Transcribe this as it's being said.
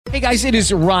Hey guys, it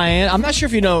is Ryan. I'm not sure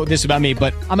if you know this about me,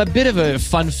 but I'm a bit of a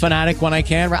fun fanatic when I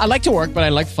can. I like to work, but I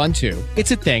like fun too.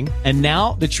 It's a thing. And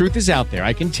now the truth is out there.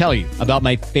 I can tell you about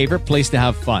my favorite place to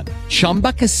have fun.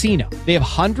 Chumba Casino. They have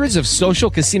hundreds of social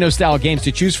casino style games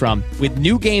to choose from with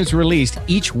new games released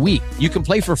each week. You can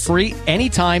play for free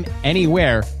anytime,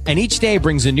 anywhere. And each day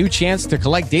brings a new chance to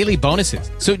collect daily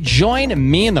bonuses. So join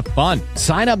me in the fun.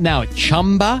 Sign up now at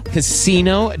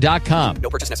ChumbaCasino.com. No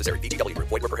purchase necessary. VGW.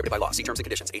 Void were prohibited by law. See terms and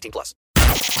conditions. 18+.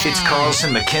 It's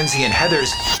Carlson, McKenzie, and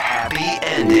Heather's happy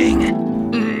ending.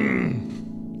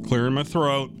 Clearing my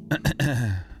throat.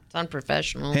 It's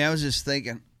unprofessional. Hey, I was just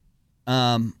thinking,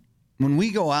 when we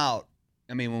go out,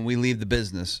 when we leave the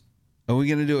business, are we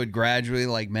going to do it gradually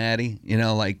like Maddie?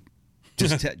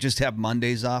 Just have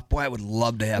Mondays off? Boy, I would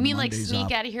love to have Mondays off. You mean like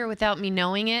sneak out of here without me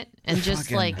knowing it and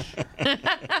just like...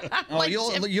 Oh,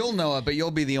 you'll know it, but you'll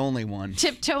be the only one.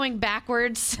 Tiptoeing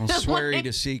backwards. I'll swear you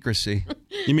to secrecy.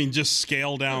 You mean just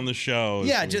scale down the show?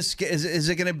 Yeah, is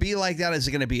it going to be like that? Is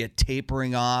it going to be a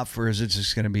tapering off, or is it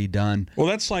just going to be done? Well,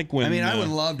 that's like when... I would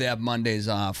love to have Mondays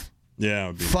off. Yeah, it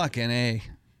would be. Fucking A.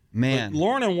 Man. But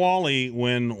Lauren and Wally,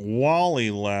 when Wally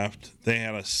left, they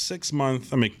had a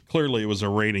 6-month... clearly it was a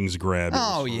ratings grab.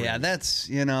 Oh, yeah, that's,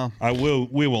 we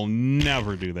will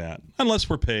never do that. Unless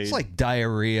we're paid. It's like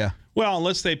diarrhea. Well,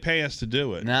 unless they pay us to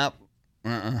do it. Nope.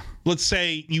 Let's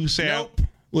say you say... Nope.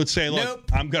 Let's say, look,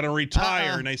 Nope. I'm going to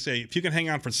retire, and they say, if you can hang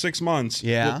on for 6 months,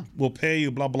 yeah, we'll pay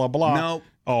you, blah, blah, blah. Nope.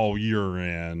 Oh, you're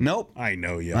in. Nope. I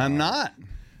know you I'm not.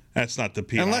 That's not the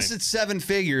PI. Unless it's 7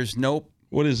 figures, nope.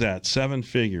 What is that? 7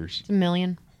 figures? It's $1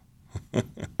 million.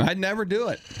 I'd never do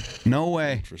it. No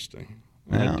way. Interesting.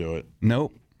 I'd do it.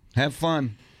 Nope. Have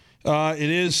fun. It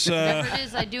is. Whatever it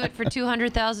is, I do it for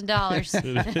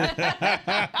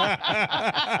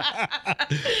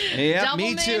 $200,000. Yep, Double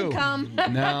me my too. income.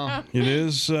 No. It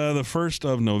is the 1st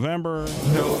of November.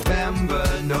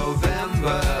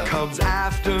 November comes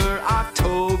after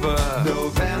October.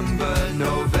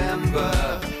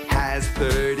 November has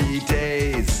 30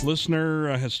 days.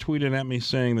 Listener has tweeted at me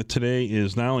saying that today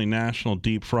is not only National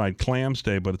Deep Fried Clams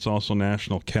Day, but it's also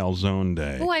National Calzone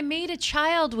Day. Oh, I made a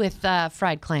child with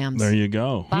fried clams. There you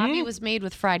go. Bobby was made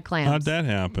with fried clams. How'd that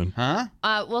happen? Huh?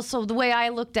 Well, so the way I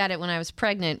looked at it when I was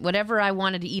pregnant, whatever I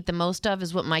wanted to eat the most of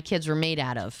is what my kids were made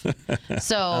out of.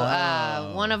 So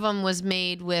one of them was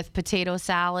made with potato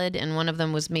salad, and one of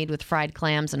them was made with fried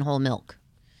clams and whole milk.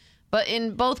 But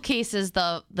in both cases,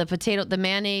 the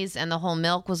mayonnaise and the whole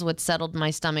milk was what settled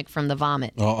my stomach from the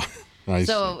vomit. Oh, I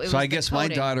So see. I guess my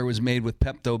daughter was made with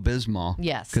Pepto-Bismol.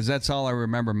 Yes. Because that's all I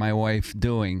remember my wife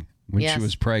doing when she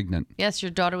was pregnant. Yes,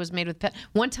 your daughter was made with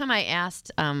One time I asked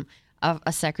a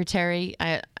secretary,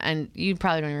 and you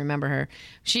probably don't even remember her.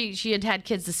 She had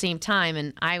kids the same time,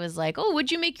 and I was like, "Oh,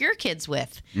 what'd you make your kids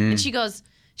with?" And she goes.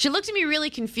 She looked at me really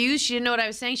confused. She didn't know what I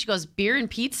was saying. She goes, beer and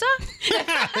pizza? She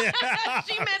meant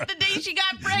the day she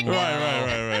got pregnant.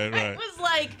 Right. It was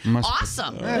like,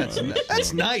 awesome.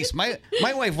 That's nice. My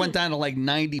wife went down to like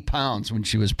 90 pounds when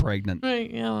she was pregnant. Right,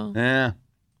 yeah. Well. Yeah.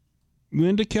 You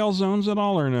into calzones at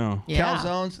all or no? Yeah.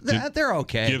 Calzones, they're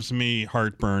okay. Gives me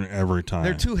heartburn every time.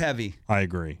 They're too heavy. I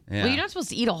agree. Yeah. Well, you're not supposed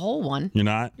to eat a whole one. You're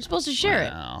not? You're supposed to share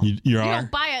it. You You are? don't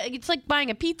buy it. It's like buying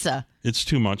a pizza. It's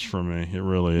too much for me. It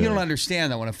really is. You don't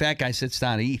understand that when a fat guy sits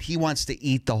down to eat, he wants to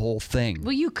eat the whole thing.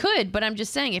 Well, you could, but I'm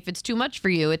just saying, if it's too much for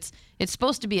you, it's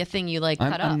supposed to be a thing you cut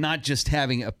up. I'm not just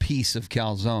having a piece of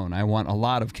calzone. I want a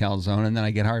lot of calzone, and then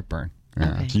I get heartburn.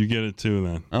 Yeah. Okay. You get it too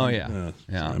then. Oh, yeah.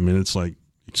 I mean, it's like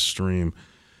extreme.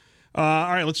 All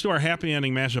right, let's do our happy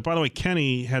ending mashup. By the way,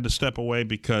 Kenny had to step away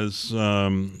because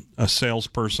a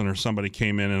salesperson or somebody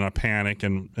came in a panic,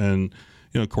 and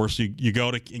of course, you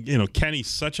go to, Kenny's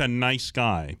such a nice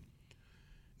guy,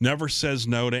 never says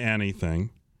no to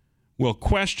anything, will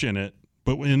question it,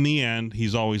 but in the end,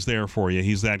 he's always there for you.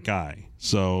 He's that guy.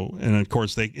 So, and of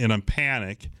course, in a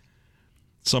panic,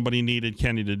 somebody needed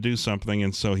Kenny to do something,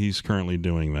 and so he's currently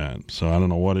doing that. So I don't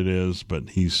know what it is, but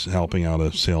he's helping out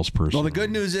a salesperson. Well, the good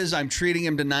news is I'm treating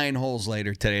him to 9 holes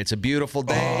later today. It's a beautiful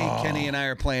day. Oh. Kenny and I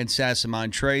are playing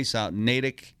Sassamon Trace out in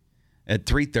Natick at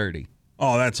 3:30.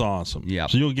 Oh, that's awesome. Yeah.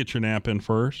 So you'll get your nap in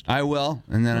first? I will,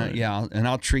 and then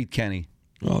I'll treat Kenny.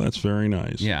 Oh, that's very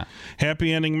nice. Yeah.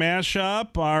 Happy Ending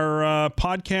Mashup, our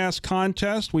podcast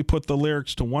contest. We put the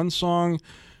lyrics to one song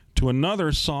to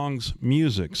another song's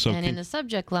music. So And in the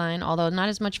subject line, although not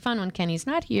as much fun when Kenny's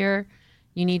not here,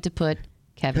 you need to put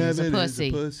Kevin is a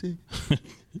pussy.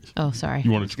 Oh, sorry.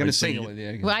 You want to Going to sing it with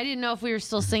you. Well, I didn't know if we were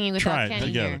still singing Try without it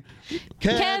Kenny together. here.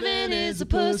 Kevin is a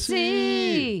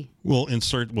pussy. We'll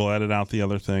edit out the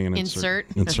other thing and insert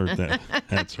that.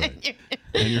 That's right.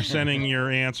 And you're sending your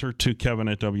answer to Kevin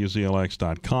at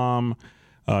WZLX.com.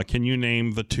 Can you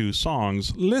name the 2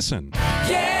 songs? Listen.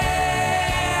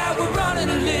 Yeah, we're running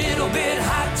a little bit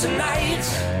hot tonight.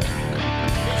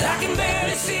 I can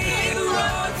barely see the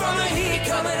road from the heat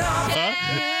coming off.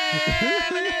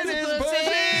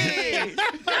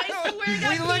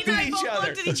 We looked at each other.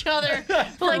 Looked at each other.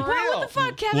 Like, what the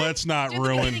fuck, Kevin? Let's not Do the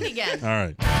ruin. thing again. All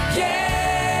right.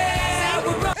 Yeah,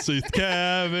 we're running. See,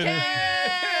 Kevin.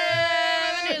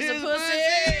 Kevin is a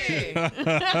pussy.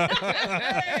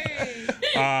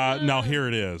 Now here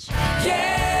it is.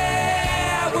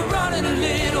 Yeah, we're running a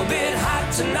little bit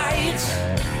hot tonight.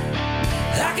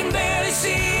 I can barely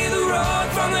see the road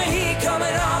from the heat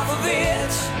coming off of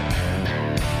it.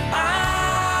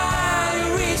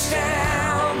 I reach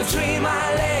down between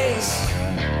my legs,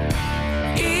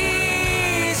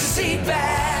 ease the seat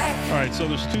back. All right, so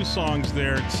there's 2 songs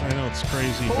there. I know it's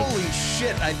crazy. But Holy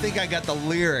shit, I think I got the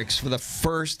lyrics for the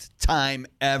first time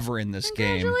ever in this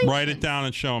game. write it down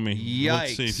and show me.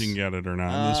 Let's see if you can get it or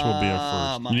not. This will be a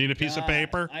first. You need a piece of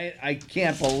paper? I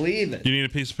can't believe it. You need a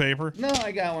piece of paper? No,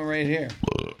 I got one right here.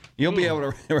 You'll be able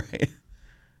to right.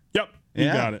 Yep, you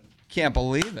Yeah? got it. Can't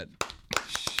believe it.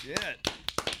 Shit.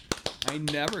 I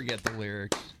never get the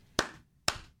lyrics.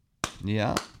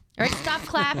 Yeah. All right, stop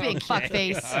clapping,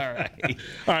 fuckface. All right.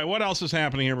 All right, what else is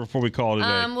happening here before we call it a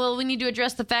day? Well, we need to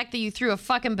address the fact that you threw a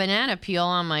fucking banana peel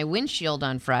on my windshield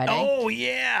on Friday. Oh,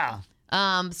 yeah.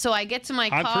 So I get to my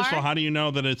car. First of all, how do you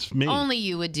know that it's me? Only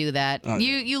you would do that.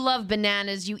 You love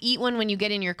bananas. You eat one when you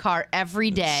get in your car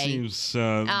every day. Seems,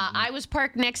 I was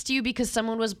parked next to you because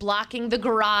someone was blocking the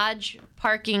garage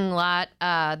parking lot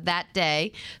that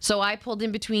day. So I pulled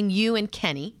in between you and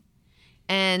Kenny.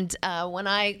 And when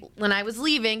I was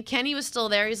leaving, Kenny was still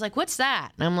there. He's like, "What's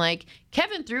that?" And I'm like,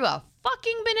 "Kevin threw a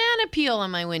fucking banana peel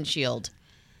on my windshield."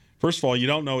 first of all, you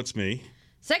don't know it's me.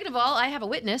 Second of all, I have a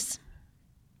witness.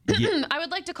 I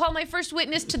would like to call my first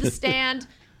witness to the stand,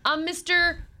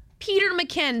 Mr. Peter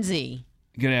McKenzie.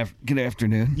 Good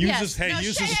afternoon.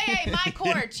 Hey, my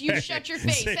court. You shut your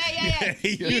face.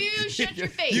 You shut your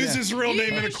face. Use his real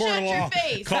name in a court of law.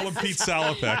 Call him Pete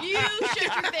Salopek. You shut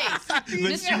your face.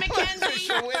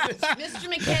 Mr.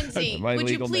 McKenzie, would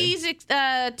you please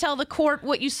tell the court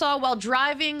what you saw while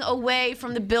driving away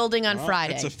from the building on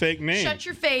Friday? It's a fake name. Shut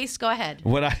your face. Go ahead.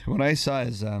 What I saw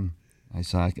is I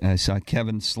saw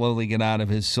Kevin slowly get out of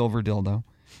his silver dildo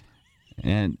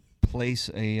and place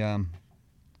a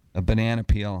banana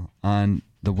peel on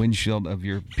the windshield of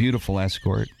your beautiful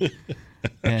Escort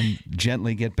and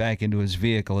gently get back into his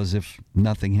vehicle as if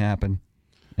nothing happened.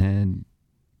 And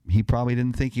he probably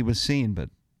didn't think he was seen, but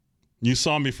you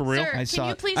saw me for real? Sir, I saw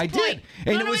you it. please I point?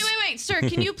 did. No, wait. Sir,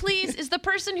 can you please, is the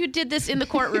person who did this in the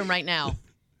courtroom right now?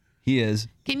 he is.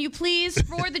 Can you please,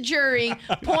 for the jury,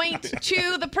 point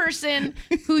to the person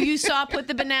who you saw put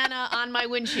the banana on my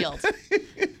windshield?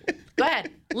 Go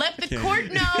ahead. Let the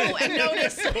court know and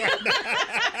notice that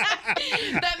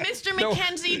Mr.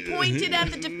 McKenzie pointed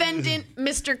at the defendant,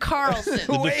 Mr. Carlson.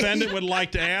 The defendant would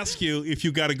like to ask you if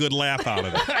you got a good laugh out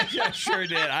of it. I sure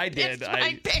did. I did. It's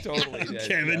my pick. Totally did.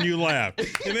 Okay, then you laugh.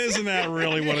 And isn't that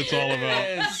really what it's all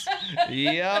about?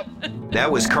 Yep.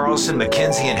 That was Carlson,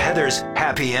 McKenzie, and Heather's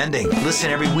Happy Ending.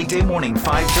 Listen every weekday morning,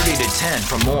 5:30 to 10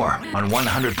 for more on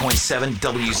 100.7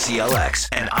 WCLX,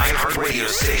 an iHeartRadio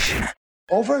station.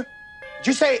 Over? Did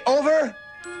you say over?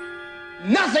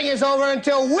 Nothing is over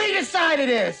until we decide it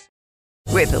is.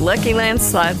 With the Lucky Land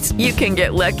Slots, you can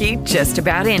get lucky just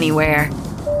about anywhere.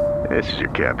 This is your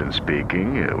captain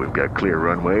speaking. We've got clear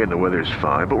runway and the weather's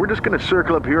fine, but we're just going to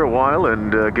circle up here a while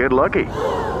and get lucky.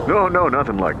 No,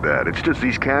 nothing like that. It's just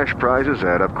these cash prizes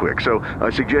add up quick. So I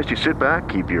suggest you sit back,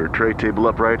 keep your tray table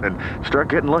upright, and start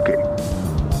getting lucky.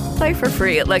 Play for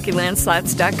free at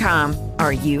LuckyLandSlots.com.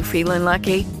 Are you feeling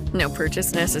lucky? No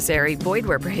purchase necessary. Void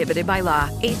where prohibited by law.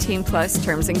 18+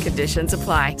 terms and conditions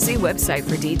apply. See website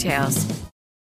for details.